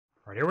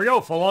Alright, here we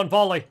go. Full on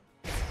volley.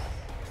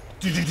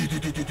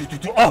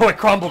 Oh, it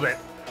crumbled it.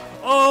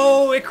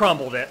 Oh, it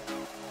crumbled it.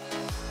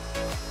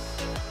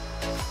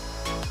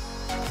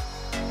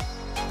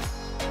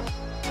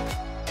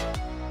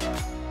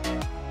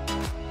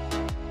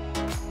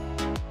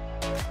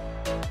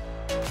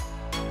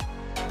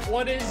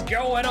 What is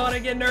going on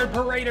again, Nerd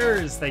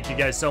Paraders? Thank you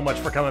guys so much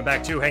for coming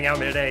back to hang out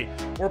with me today.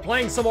 We're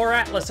playing some more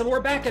Atlas, and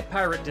we're back at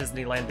Pirate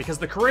Disneyland because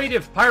the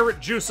creative pirate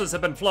juices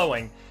have been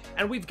flowing,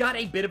 and we've got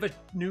a bit of a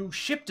new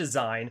ship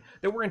design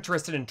that we're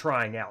interested in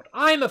trying out.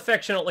 I'm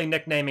affectionately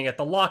nicknaming it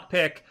the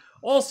Lockpick,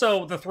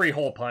 also the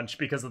 3-hole punch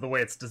because of the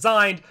way it's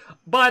designed,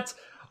 but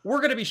we're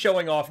going to be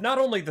showing off not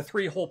only the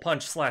 3-hole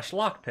punch slash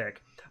lockpick,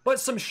 but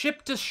some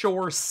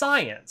ship-to-shore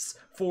science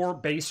for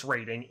base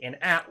rating in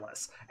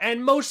Atlas.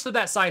 And most of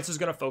that science is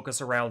going to focus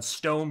around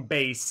stone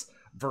base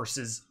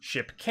versus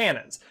ship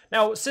cannons.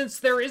 Now, since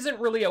there isn't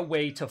really a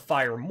way to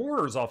fire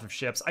mortars off of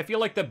ships, I feel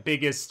like the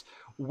biggest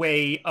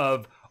way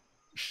of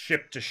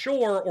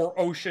ship-to-shore or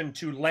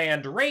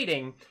ocean-to-land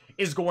rating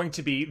is going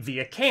to be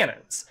via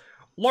cannons.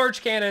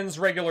 Large cannons,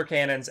 regular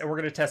cannons, and we're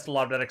going to test a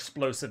lot of that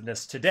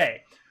explosiveness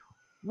today.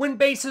 When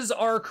bases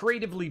are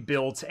creatively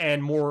built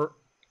and more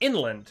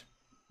inland,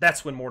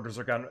 that's when mortars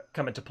are going to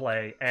come into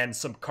play, and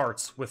some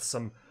carts with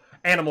some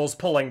animals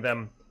pulling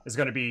them is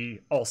going to be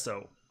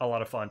also a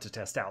lot of fun to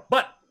test out.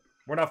 But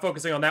we're not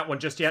focusing on that one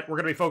just yet. We're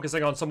going to be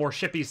focusing on some more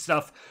shippy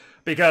stuff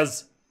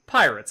because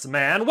pirates,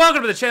 man.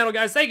 Welcome to the channel,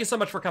 guys. Thank you so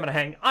much for coming to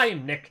hang.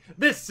 I'm Nick.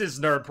 This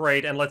is Nerd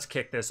Parade, and let's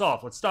kick this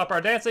off. Let's stop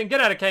our dancing,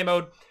 get out of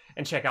K-mode,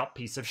 and check out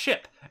Piece of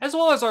Ship, as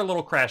well as our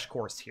little crash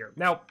course here.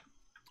 Now,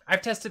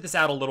 I've tested this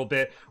out a little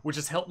bit, which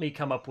has helped me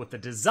come up with the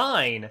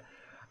design.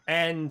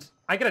 And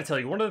I gotta tell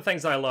you, one of the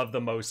things that I love the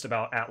most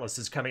about Atlas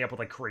is coming up with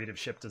like creative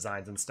ship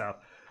designs and stuff.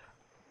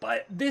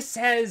 But this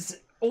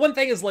has, one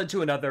thing has led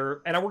to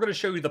another, and we're gonna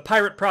show you the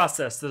pirate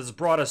process that has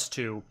brought us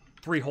to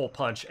 3-hole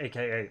punch,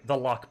 aka the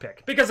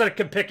lockpick, because I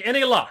can pick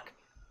any lock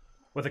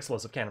with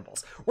explosive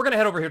cannonballs. We're gonna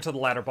head over here to the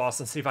ladder boss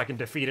and see if I can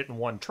defeat it in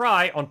one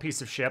try on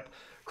Piece of Ship.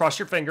 Cross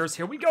your fingers,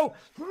 here we go.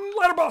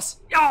 Ladder boss!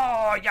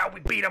 Oh, yeah, we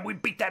beat him. We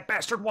beat that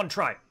bastard one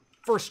try.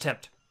 First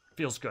attempt.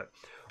 Feels good.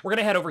 We're going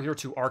to head over here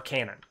to our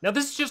cannon. Now,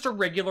 this is just a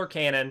regular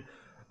cannon.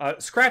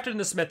 It's crafted in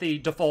the smithy,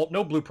 default,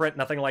 no blueprint,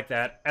 nothing like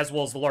that, as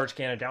well as the large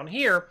cannon down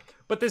here.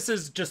 But this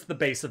is just the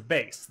base of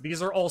base.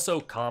 These are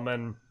also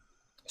common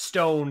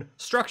stone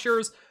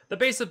structures, the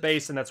base of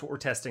base, and that's what we're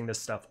testing this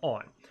stuff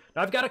on.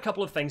 Now, I've got a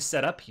couple of things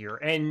set up here,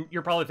 and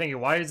you're probably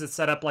thinking, why is it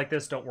set up like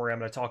this? Don't worry, I'm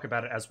going to talk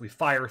about it as we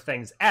fire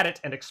things at it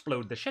and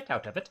explode the shit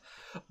out of it.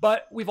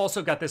 But we've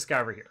also got this guy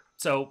over here.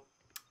 So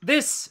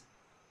this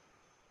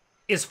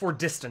is for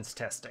distance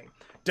testing.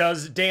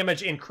 Does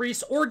damage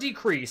increase or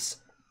decrease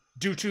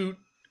due to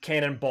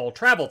cannonball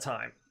travel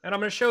time? And I'm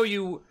going to show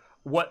you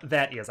what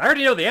that is. I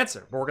already know the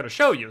answer, but we're going to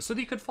show you so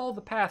that you could follow the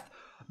path,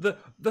 the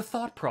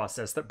thought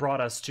process that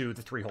brought us to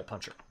the 3-hole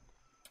puncher.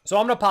 So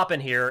I'm going to pop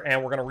in here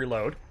and we're going to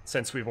reload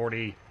since we've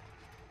already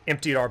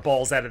emptied our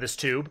balls out of this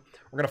tube.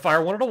 We're going to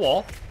fire one at a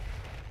wall.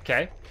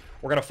 Okay.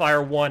 We're going to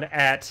fire one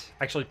at,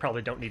 actually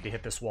probably don't need to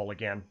hit this wall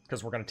again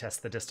because we're going to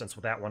test the distance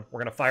with that one. We're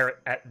going to fire it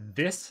at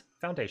this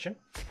foundation.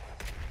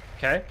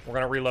 Okay, we're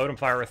going to reload and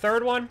fire a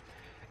third one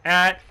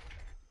at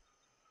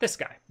this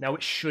guy. Now,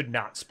 it should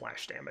not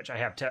splash damage.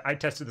 I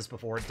tested this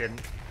before, it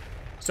didn't.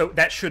 So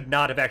that should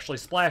not have actually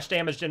splash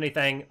damaged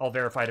anything. I'll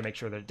verify to make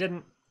sure that it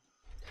didn't.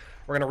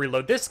 We're going to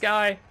reload this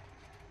guy,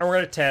 and we're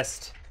going to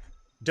test,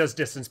 does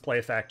distance play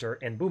a factor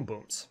in boom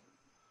booms?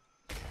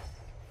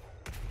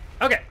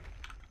 Okay.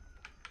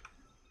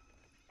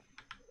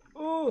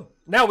 Ooh.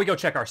 Now we go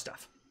check our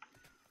stuff.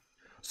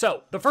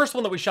 So, the first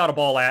one that we shot a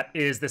ball at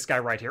is this guy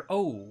right here.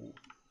 Oh,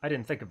 I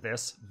didn't think of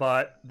this,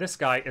 but this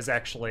guy is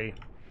actually...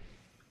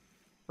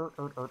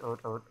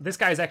 This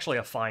guy is actually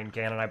a fine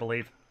cannon, I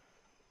believe.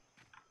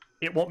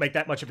 It won't make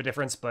that much of a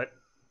difference, but...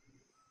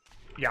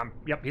 Yeah,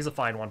 yep, he's a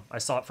fine one. I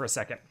saw it for a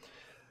second.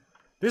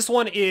 This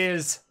one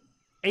is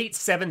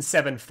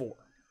 8774.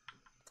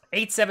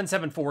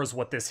 8774 is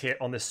what this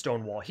hit on this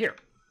stone wall here.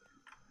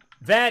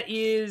 That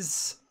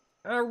is...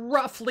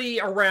 roughly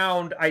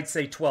around, I'd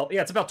say 12,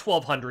 yeah, it's about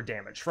 1200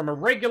 damage. From a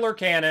regular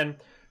cannon,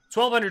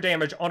 1200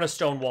 damage on a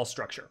stone wall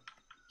structure.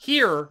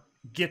 Here,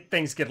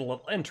 things get a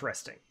little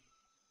interesting.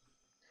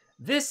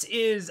 This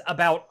is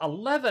about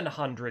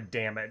 1100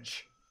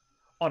 damage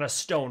on a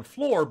stone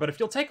floor, but if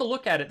you'll take a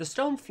look at it, the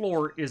stone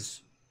floor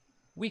is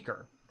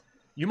weaker.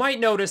 You might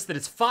notice that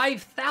it's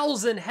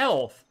 5,000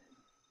 health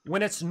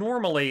when it's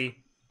normally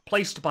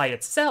placed by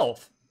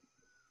itself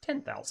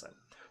 10,000.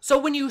 So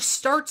when you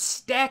start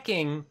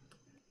stacking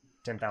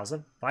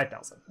 10,000,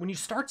 5,000. When you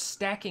start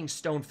stacking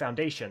stone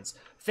foundations,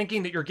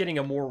 thinking that you're getting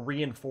a more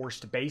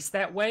reinforced base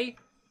that way,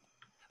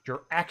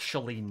 you're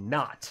actually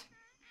not.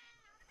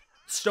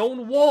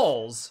 Stone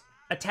walls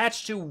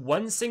attached to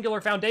one singular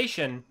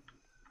foundation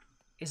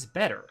is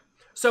better.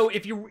 So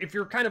if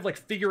you're kind of like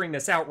figuring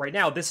this out right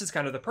now, this is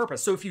kind of the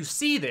purpose. So if you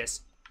see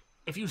this,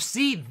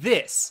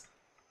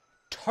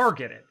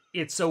 target it.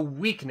 It's a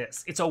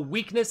weakness. It's a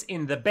weakness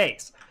in the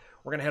base.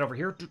 We're gonna head over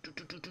here.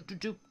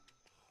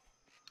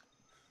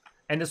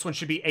 And this one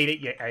should be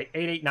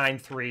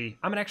 8893.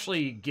 I'm going to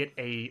actually get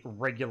a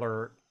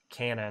regular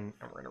cannon,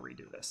 and we're going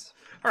to redo this.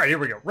 All right, here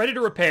we go. Ready to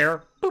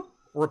repair. Boop.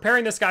 We're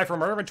repairing this guy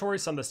from our inventory,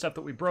 some of the stuff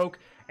that we broke,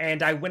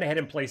 and I went ahead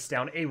and placed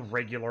down a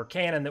regular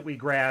cannon that we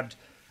grabbed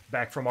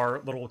back from our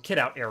little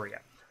kit-out area.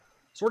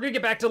 So we're going to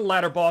get back to the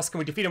ladder boss. Can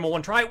we defeat him in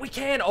one try? We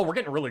can! Oh, we're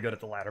getting really good at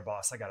the ladder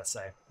boss, I gotta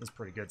say. This is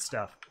pretty good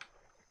stuff.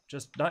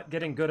 Just not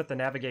getting good at the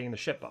navigating the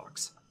ship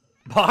box.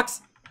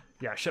 Box?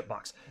 Yeah, ship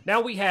box. Now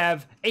we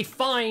have a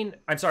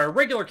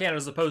regular cannon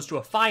as opposed to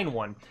a fine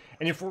one.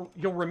 And if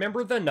you'll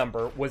remember, the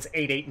number was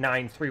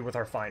 8893 with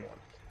our fine one.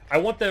 I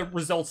want the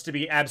results to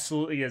be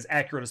absolutely as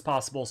accurate as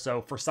possible,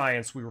 so for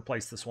science, we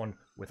replaced this one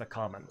with a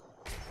common.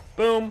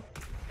 Boom.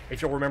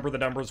 If you'll remember, the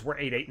numbers were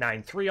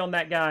 8893 on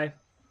that guy.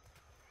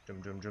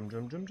 Jum, jum, jum,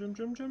 jum, jum, jum,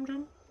 jum, jum,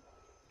 jum.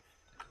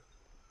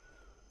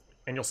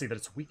 And you'll see that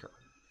it's weaker.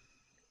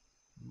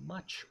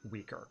 Much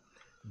weaker.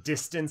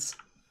 Distance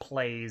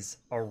plays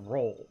a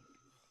role.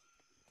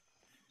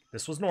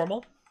 This was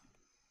normal.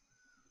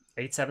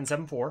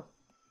 8774.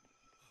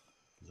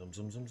 Zoom,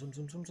 zoom, zoom, zoom,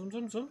 zoom, zoom, zoom,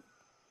 zoom, zoom.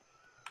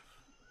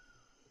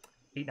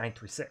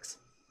 8936.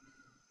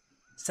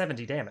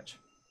 70 damage.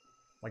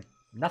 Like,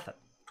 nothing.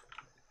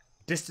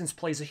 Distance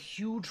plays a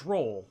huge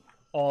role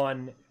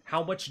on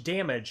how much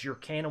damage your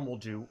cannon will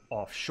do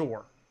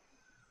offshore.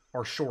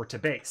 Or shore to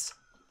base.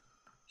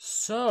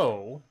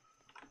 So,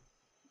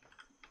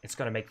 it's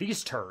going to make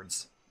these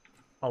turds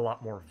a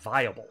lot more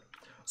viable.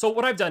 So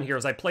what I've done here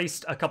is I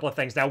placed a couple of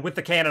things. Now, with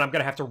the cannon, I'm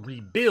going to have to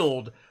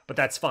rebuild, but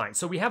that's fine.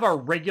 So we have our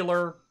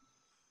regular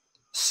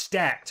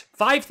stacked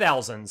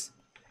 5,000s.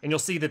 And you'll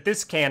see that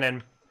this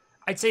cannon,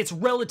 I'd say it's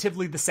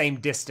relatively the same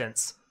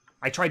distance.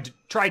 I tried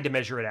to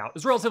measure it out.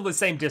 It's relatively the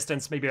same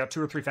distance, maybe about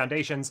 2 or 3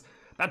 foundations.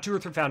 About 2 or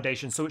 3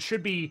 foundations, so it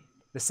should be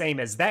the same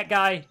as that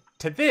guy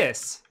to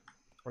this,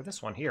 or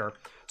this one here.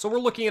 So we're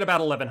looking at about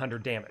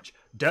 1,100 damage.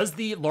 Does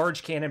the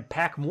large cannon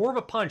pack more of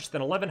a punch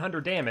than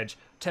 1,100 damage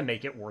to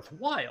make it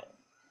worthwhile?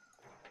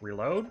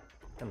 Reload,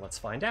 and let's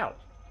find out.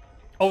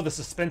 Oh, the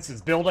suspense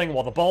is building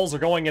while the balls are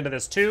going into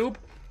this tube.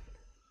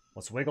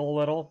 Let's wiggle a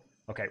little.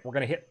 Okay, we're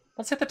going to hit...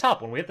 Let's hit the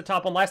top one. We hit the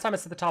top one last time.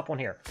 Let's hit the top one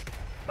here.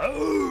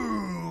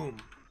 Boom!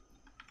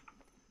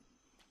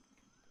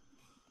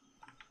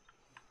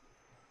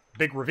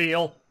 Big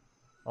reveal.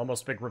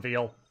 Almost big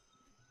reveal.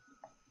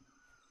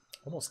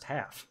 Almost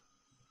half.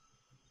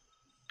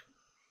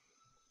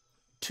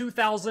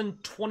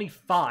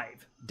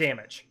 2,025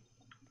 damage.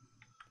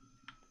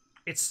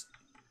 It's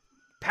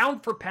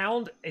pound for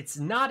pound. It's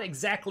not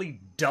exactly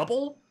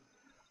double,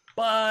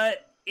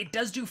 but it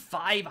does do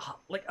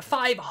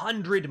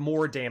 500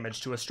 more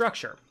damage to a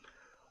structure.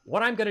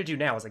 What I'm going to do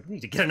now is I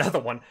need to get another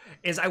one.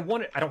 I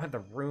don't have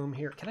the room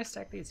here. Can I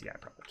stack these? Yeah, I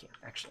probably can.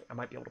 Actually, I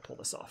might be able to pull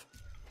this off.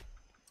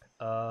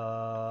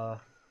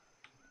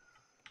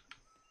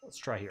 Let's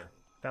try here.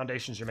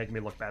 Foundations are making me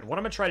look bad. What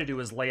I'm going to try to do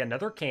is lay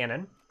another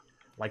cannon,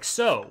 like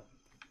so.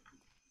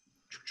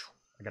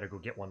 I got to go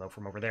get one, though,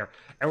 from over there.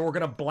 And we're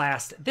going to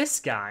blast this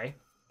guy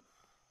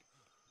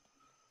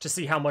to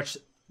see how much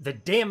the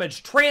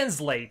damage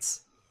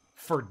translates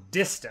for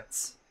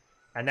distance.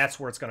 And that's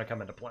where it's going to come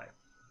into play.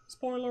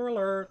 Spoiler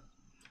alert.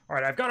 All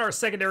right, I've got our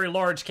secondary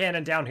large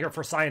cannon down here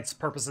for science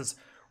purposes.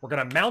 We're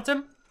going to mount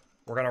him.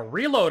 We're going to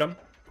reload him.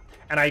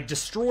 And I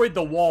destroyed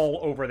the wall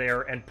over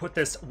there and put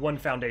this one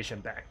foundation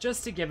back,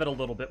 just to give it a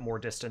little bit more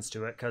distance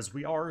to it, because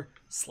we are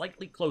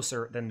slightly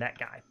closer than that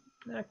guy.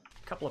 A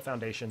couple of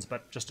foundations,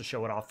 but just to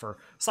show it off for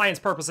science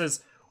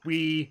purposes,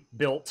 we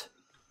built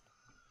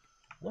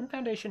one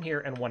foundation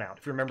here and one out.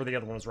 If you remember, the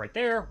other one was right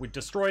there. We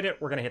destroyed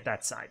it. We're going to hit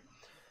that side.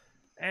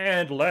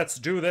 And let's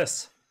do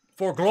this.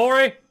 For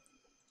glory.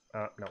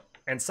 No.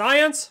 And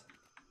science.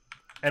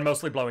 And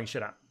mostly blowing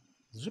shit up.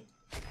 Zip.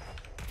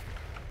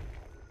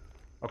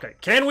 Okay,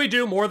 can we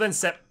do more than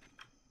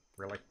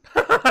Really?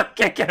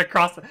 Can't get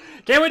across it.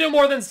 Can we do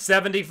more than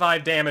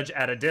 75 damage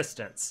at a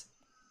distance?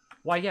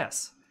 Why,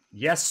 yes.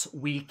 Yes,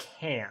 we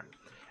can.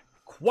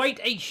 Quite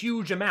a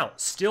huge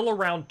amount. Still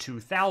around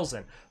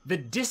 2,000. The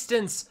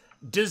distance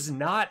does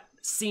not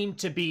seem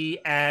to be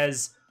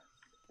as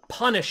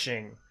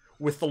punishing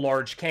with the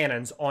large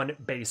cannons on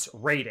base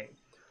rating.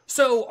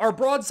 So, our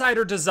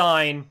broadsider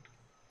design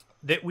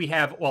that we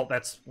have... Well,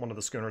 that's one of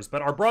the schooners,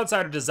 but our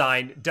broadsider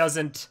design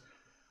doesn't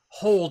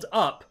hold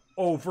up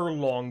over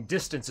long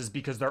distances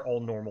because they're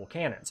all normal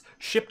cannons.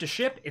 Ship to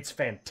ship, it's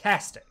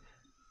fantastic.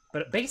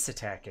 But at base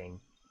attacking,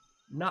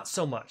 not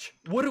so much.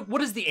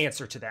 What is the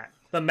answer to that?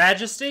 The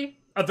majesty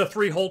of the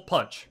 3-hole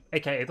punch,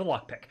 aka the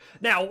lockpick.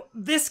 Now,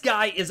 this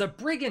guy is a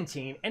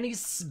brigantine, and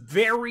he's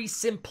very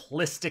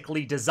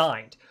simplistically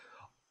designed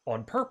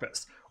on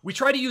purpose. We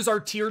try to use our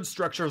tiered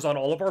structures on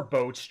all of our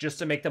boats just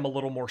to make them a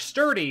little more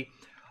sturdy,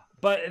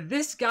 but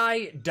this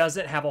guy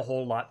doesn't have a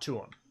whole lot to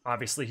him.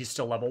 Obviously, he's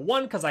still level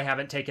 1 because I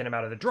haven't taken him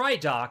out of the dry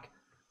dock,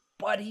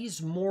 but he's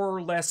more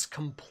or less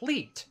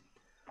complete.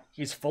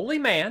 He's fully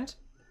manned.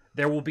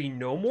 There will be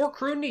no more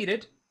crew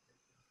needed.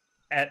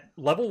 At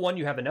level 1,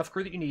 you have enough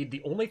crew that you need.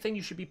 The only thing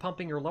you should be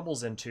pumping your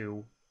levels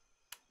into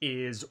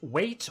is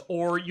weight,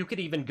 or you could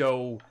even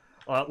go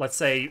let's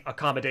say,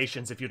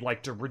 accommodations if you'd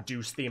like to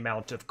reduce the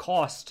amount of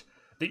cost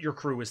that your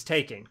crew is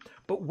taking.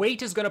 But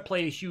weight is going to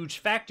play a huge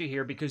factor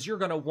here because you're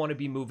going to want to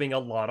be moving a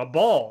lot of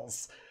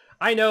balls.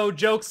 I know,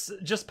 jokes,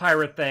 just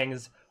pirate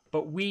things,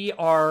 but we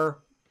are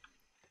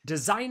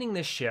designing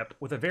this ship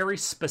with a very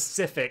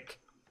specific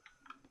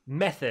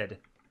method,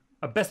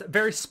 a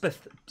very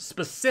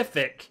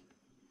specific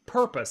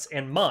purpose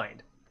in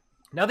mind.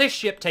 Now, this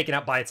ship taken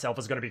out by itself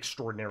is going to be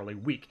extraordinarily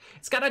weak.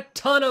 It's got a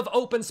ton of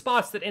open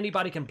spots that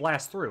anybody can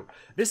blast through.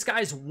 This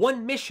guy's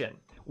one mission,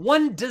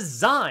 one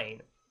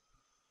design,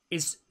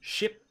 is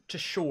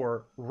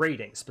ship-to-shore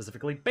raiding,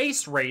 specifically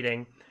base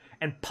raiding,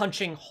 and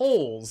punching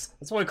holes.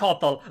 That's what we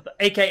call it,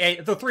 aka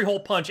the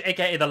three-hole punch,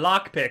 aka the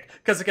lockpick,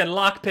 because it can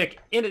lockpick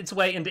in its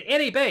way into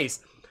any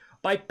base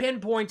by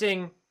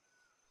pinpointing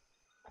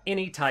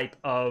any type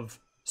of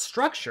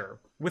structure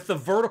with the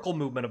vertical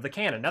movement of the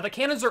cannon. Now, the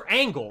cannons are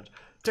angled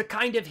to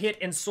kind of hit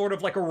in sort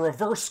of like a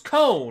reverse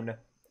cone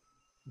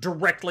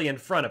directly in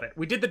front of it.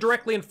 We did the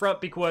directly in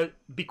front because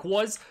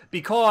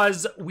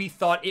we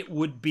thought it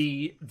would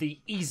be the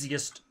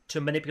easiest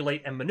to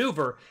manipulate and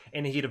maneuver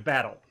in the heat of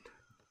battle.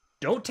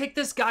 Don't take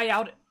this guy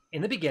out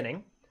in the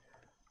beginning.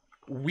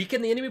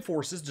 Weaken the enemy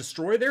forces,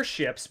 destroy their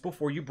ships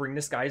before you bring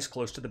this guy as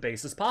close to the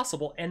base as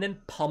possible, and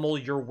then pummel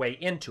your way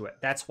into it.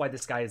 That's why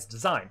this guy is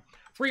designed.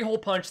 Three-hole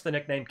punch, the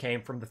nickname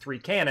came from the 3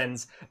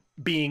 cannons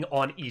being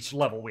on each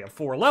level. We have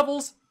 4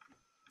 levels,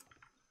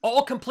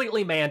 all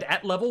completely manned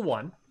at level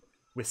 1,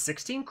 with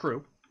 16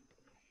 crew,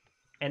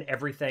 and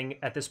everything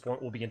at this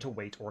point will be into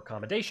weight or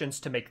accommodations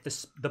to make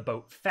the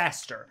boat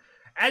faster.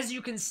 As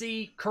you can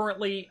see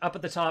currently up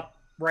at the top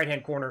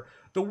right-hand corner,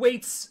 the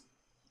weight's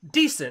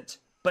decent,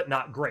 but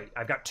not great.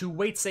 I've got 2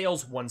 weight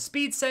sails, 1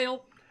 speed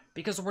sail,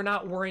 because we're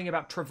not worrying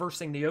about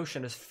traversing the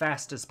ocean as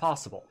fast as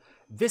possible.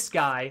 This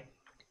guy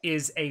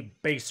is a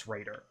base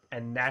raider,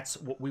 and that's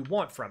what we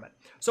want from it.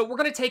 So we're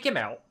going to take him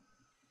out.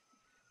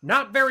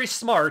 Not very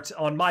smart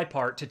on my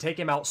part to take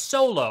him out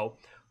solo,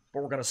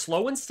 but we're going to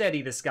slow and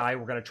steady this guy.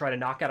 We're going to try to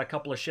knock out a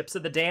couple of ships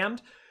of the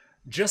damned,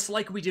 just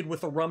like we did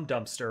with the rum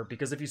dumpster,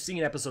 because if you've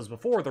seen episodes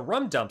before, the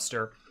rum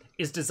dumpster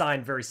is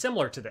designed very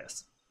similar to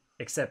this,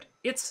 except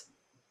it's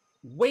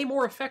way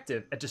more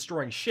effective at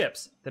destroying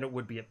ships than it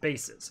would be at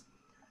bases.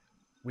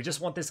 We just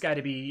want this guy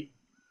to be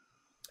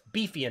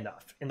beefy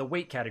enough in the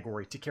weight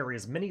category to carry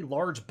as many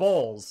large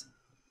balls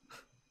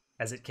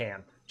as it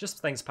can. Just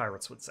things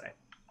pirates would say.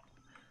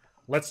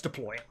 Let's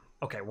deploy him.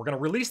 Okay, we're going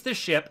to release this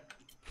ship,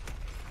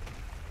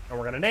 and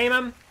we're going to name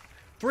him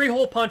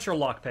 3-hole punch or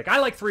lockpick. I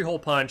like 3-hole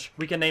punch.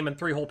 We can name him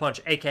 3-hole punch,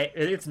 aka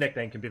its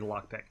nickname can be the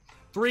lockpick.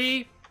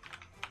 3-hole,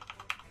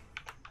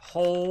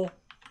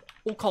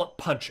 we'll call it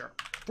puncher.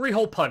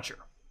 3-hole puncher.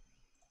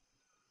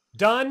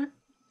 Done.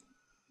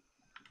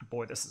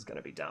 Boy, this is going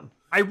to be dumb.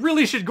 I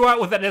really should go out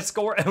with an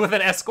escort,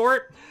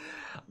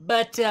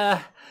 but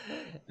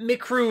my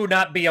crew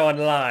not be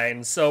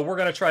online, so we're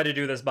going to try to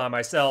do this by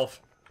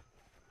myself,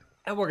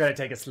 and we're going to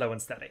take it slow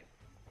and steady.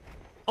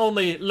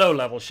 Only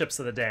low-level ships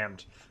of the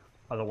damned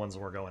are the ones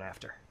we're going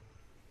after.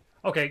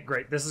 Okay,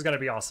 great. This is going to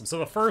be awesome. So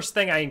the first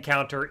thing I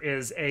encounter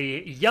is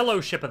a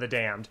yellow ship of the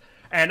damned,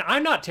 and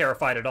I'm not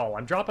terrified at all.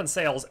 I'm dropping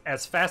sails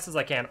as fast as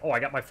I can. Oh, I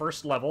got my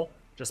first level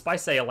just by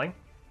sailing.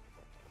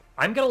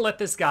 I'm going to let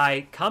this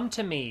guy come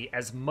to me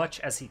as much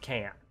as he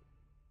can.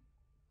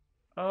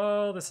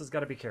 Oh, this has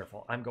got to be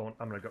careful. I'm going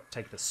to go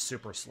take this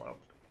super slow.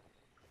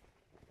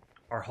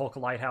 Our Hulk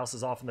lighthouse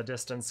is off in the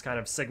distance, kind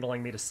of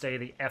signaling me to stay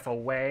the F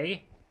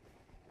away.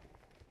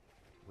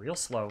 Real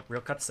slow.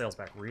 Real cut the sails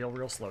back.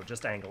 Real slow.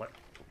 Just angle it.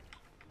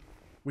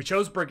 We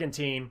chose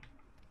Brigantine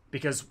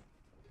because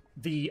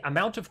the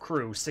amount of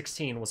crew,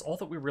 16, was all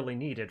that we really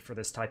needed for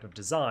this type of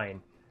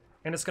design,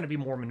 and it's going to be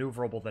more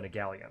maneuverable than a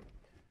galleon.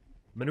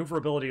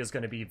 Maneuverability is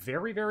going to be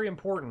very, very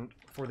important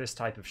for this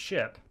type of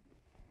ship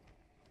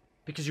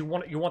because you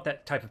want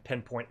that type of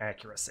pinpoint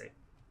accuracy.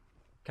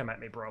 Come at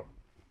me, bro.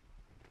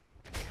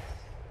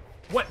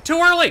 What? Too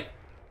early!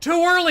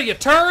 Too early, you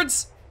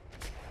turds!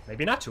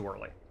 Maybe not too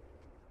early.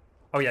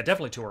 Oh yeah,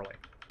 definitely too early.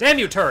 Damn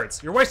you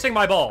turds! You're wasting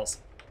my balls!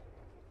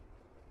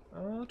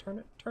 Oh, turn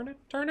it, turn it,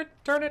 turn it,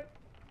 turn it!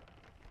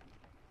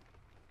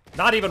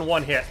 Not even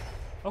one hit.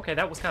 Okay,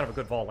 that was kind of a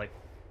good volley.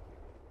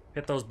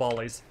 Hit those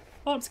volleys.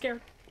 Oh, I'm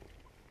scared.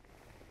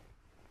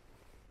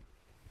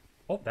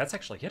 Oh, that's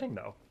actually hitting,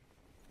 though.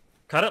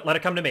 Cut it, let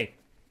it come to me.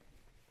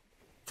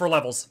 For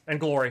levels, and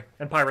glory,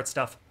 and pirate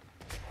stuff.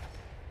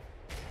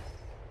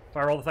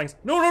 Fire all the things.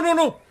 No, no, no,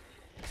 no!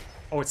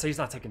 Oh, it's he's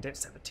not taking damage.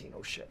 17,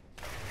 oh shit.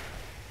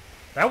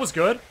 That was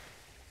good.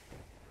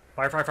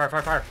 Fire, fire, fire,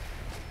 fire, fire.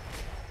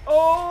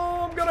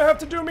 Oh, I'm gonna have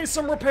to do me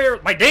some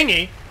repairs. My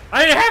dinghy?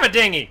 I didn't have a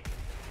dinghy!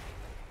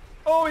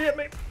 Oh, he hit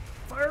me.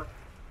 Fire.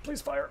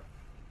 Please fire.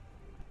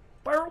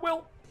 Fire at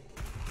will.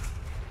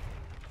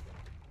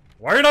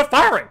 Why are you not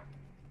firing?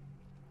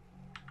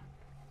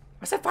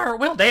 I said fire at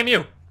will, damn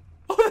you.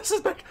 Oh, this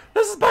is bad.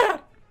 This is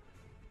bad.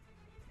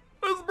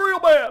 This is real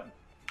bad.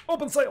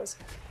 Open sails.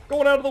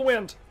 Going out of the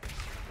wind.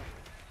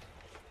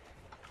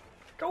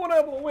 Going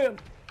out of the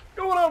wind.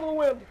 Going out of the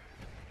wind.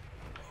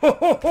 Ho,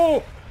 ho,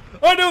 ho.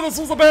 I knew this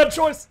was a bad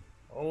choice!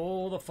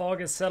 Oh, the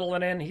fog is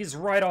settling in. He's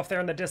right off there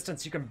in the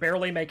distance. You can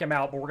barely make him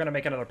out, but we're going to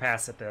make another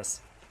pass at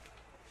this.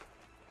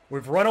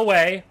 We've run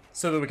away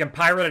so that we can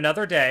pirate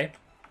another day.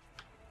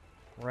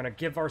 We're going to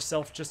give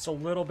ourselves just a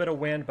little bit of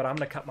wind, but I'm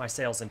going to cut my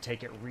sails and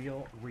take it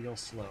real, real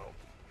slow.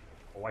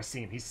 Oh, I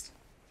see him.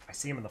 I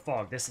see him in the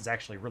fog. This is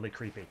actually really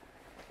creepy.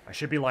 I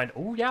should be lined...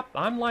 Oh, yep,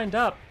 I'm lined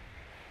up.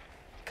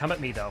 Come at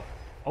me, though.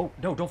 Oh,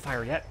 no, don't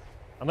fire yet.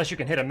 Unless you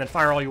can hit him, then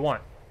fire all you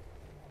want.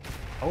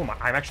 Oh, my,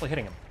 I'm actually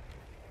hitting him.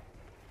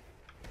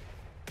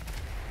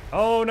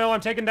 Oh, no,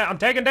 I'm taking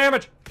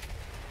damage.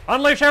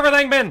 Unleash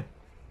everything, men.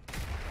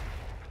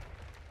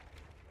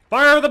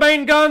 Fire the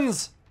main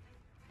guns.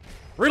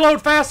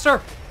 Reload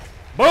faster.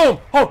 Boom.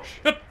 Oh,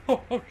 shit.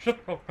 Oh, shit.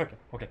 Oh,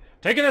 okay.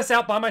 Taking this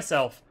out by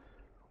myself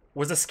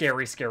was a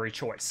scary, scary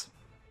choice.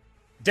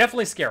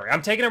 Definitely scary.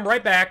 I'm taking them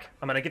right back.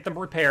 I'm going to get them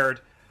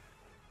repaired.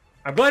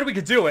 I'm glad we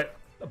could do it,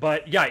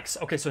 but yikes.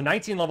 Okay, so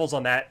 19 levels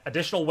on that.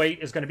 Additional weight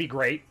is going to be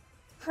great.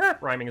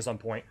 Rhyming is on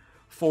point.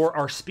 For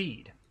our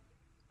speed,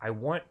 I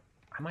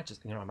might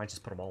just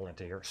put them all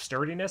into here.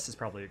 Sturdiness is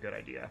probably a good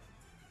idea.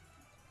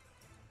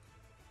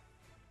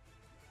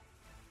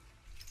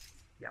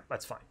 Yeah,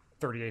 that's fine.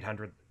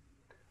 3,800.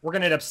 We're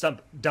going to end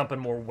up dumping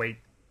more weight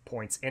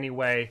points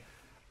anyway.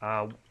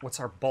 What's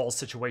our ball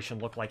situation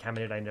look like? How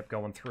many did I end up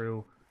going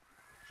through?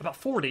 About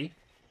 40.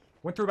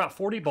 Went through about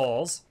 40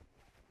 balls.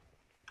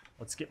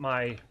 Let's get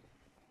my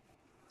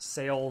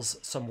sails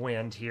some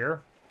wind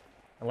here.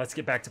 And let's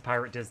get back to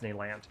Pirate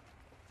Disneyland.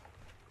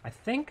 I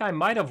think I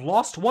might have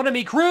lost one of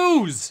me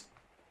crews!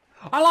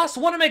 I lost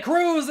one of my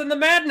crews in the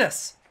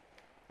madness!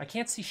 I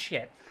can't see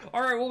shit.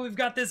 Alright, well, we've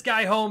got this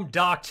guy home,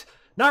 docked.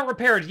 Not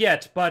repaired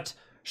yet, but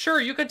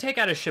sure, you can take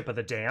out a ship of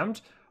the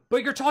damned,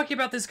 but you're talking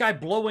about this guy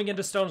blowing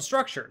into stone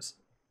structures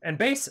and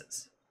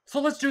bases. So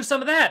let's do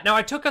some of that. Now,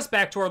 I took us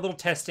back to our little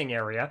testing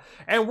area,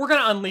 and we're going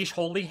to unleash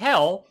holy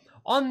hell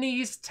on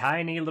these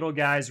tiny little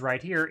guys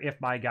right here, if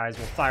my guys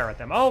will fire at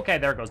them. Okay,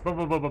 there it goes. Boom,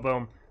 boom, boom, boom,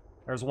 boom.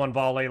 There's one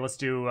volley. Let's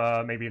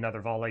do maybe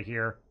another volley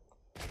here.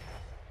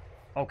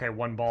 Okay,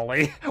 one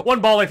volley.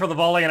 One volley for the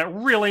volley, and it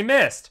really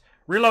missed.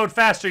 Reload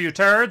faster, you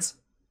turds.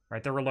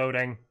 Right, they're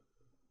reloading.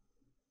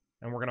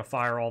 And we're going to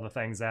fire all the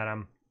things at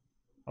them.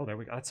 Oh, there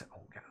we go. That's,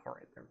 oh, God. All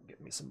right, they're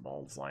getting me some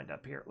balls lined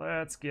up here.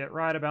 Let's get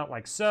right about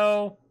like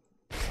so.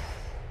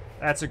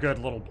 That's a good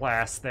little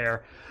blast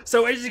there.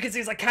 So as you can see,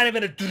 it's like kind of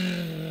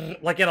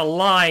in a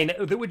line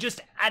that would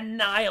just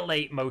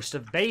annihilate most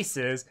of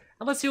bases.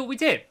 And let's see what we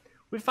did.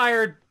 We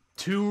fired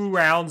 2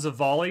 rounds of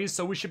volleys,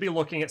 so we should be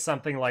looking at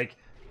something like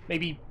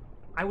maybe,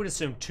 I would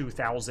assume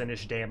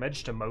 2,000-ish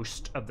damage to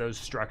most of those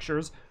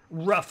structures,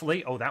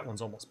 roughly. Oh, that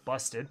one's almost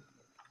busted.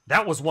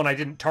 That was one I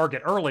didn't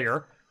target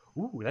earlier.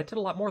 Ooh, that did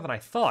a lot more than I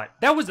thought.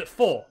 That was at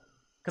full,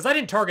 because I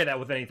didn't target that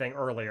with anything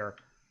earlier.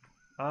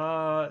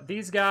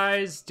 These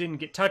guys didn't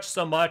get touched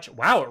so much.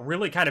 Wow, it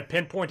really kind of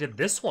pinpointed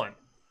this one.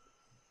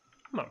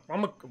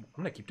 I'm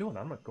gonna keep doing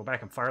that. I'm gonna go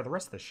back and fire the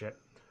rest of this shit.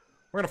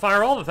 We're gonna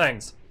fire all the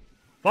things.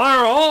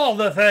 Fire all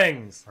the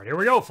things! All right, here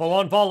we go.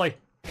 Full-on volley.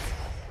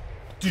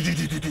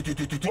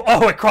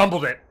 Oh, it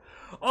crumbled it.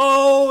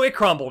 Oh, it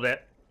crumbled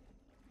it.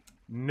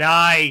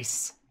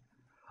 Nice.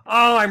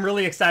 Oh, I'm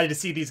really excited to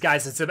see these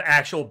guys in some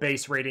actual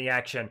base raiding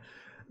action.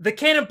 The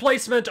cannon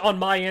placement on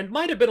my end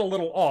might have been a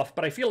little off,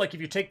 but I feel like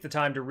if you take the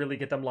time to really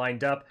get them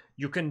lined up,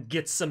 you can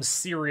get some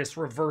serious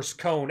reverse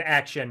cone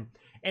action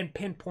and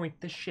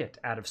pinpoint the shit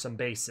out of some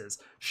bases.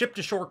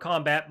 Ship-to-shore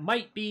combat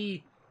might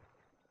be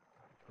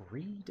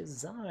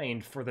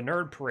redesigned for the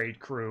Nerd Parade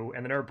crew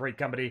and the Nerd Parade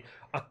company.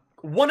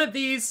 One of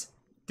these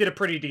did a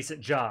pretty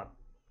decent job.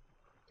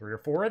 3 or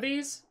 4 of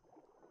these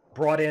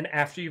brought in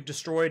after you've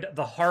destroyed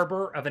the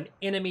harbor of an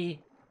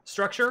enemy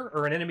structure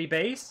or an enemy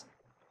base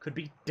could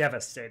be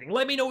devastating.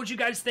 Let me know what you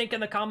guys think in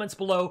the comments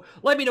below.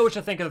 Let me know what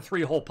you think of the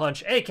 3-hole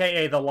punch,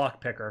 aka the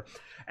lockpicker.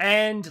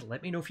 And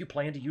let me know if you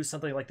plan to use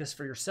something like this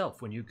for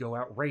yourself when you go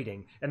out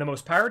raiding in the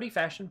most piratey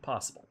fashion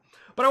possible.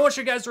 But I want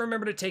you guys to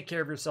remember to take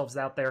care of yourselves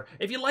out there.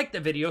 If you liked the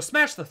video,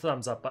 smash the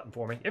thumbs up button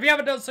for me. If you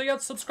haven't done so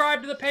yet,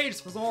 subscribe to the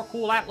page for some more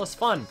cool Atlas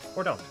fun.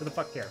 Or don't. Who the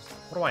fuck cares?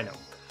 What do I know?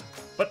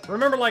 But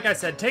remember, like I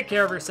said, take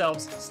care of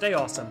yourselves, stay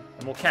awesome,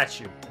 and we'll catch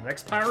you in the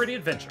next piratey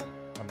adventure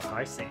on the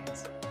high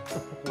seas.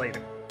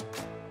 Later.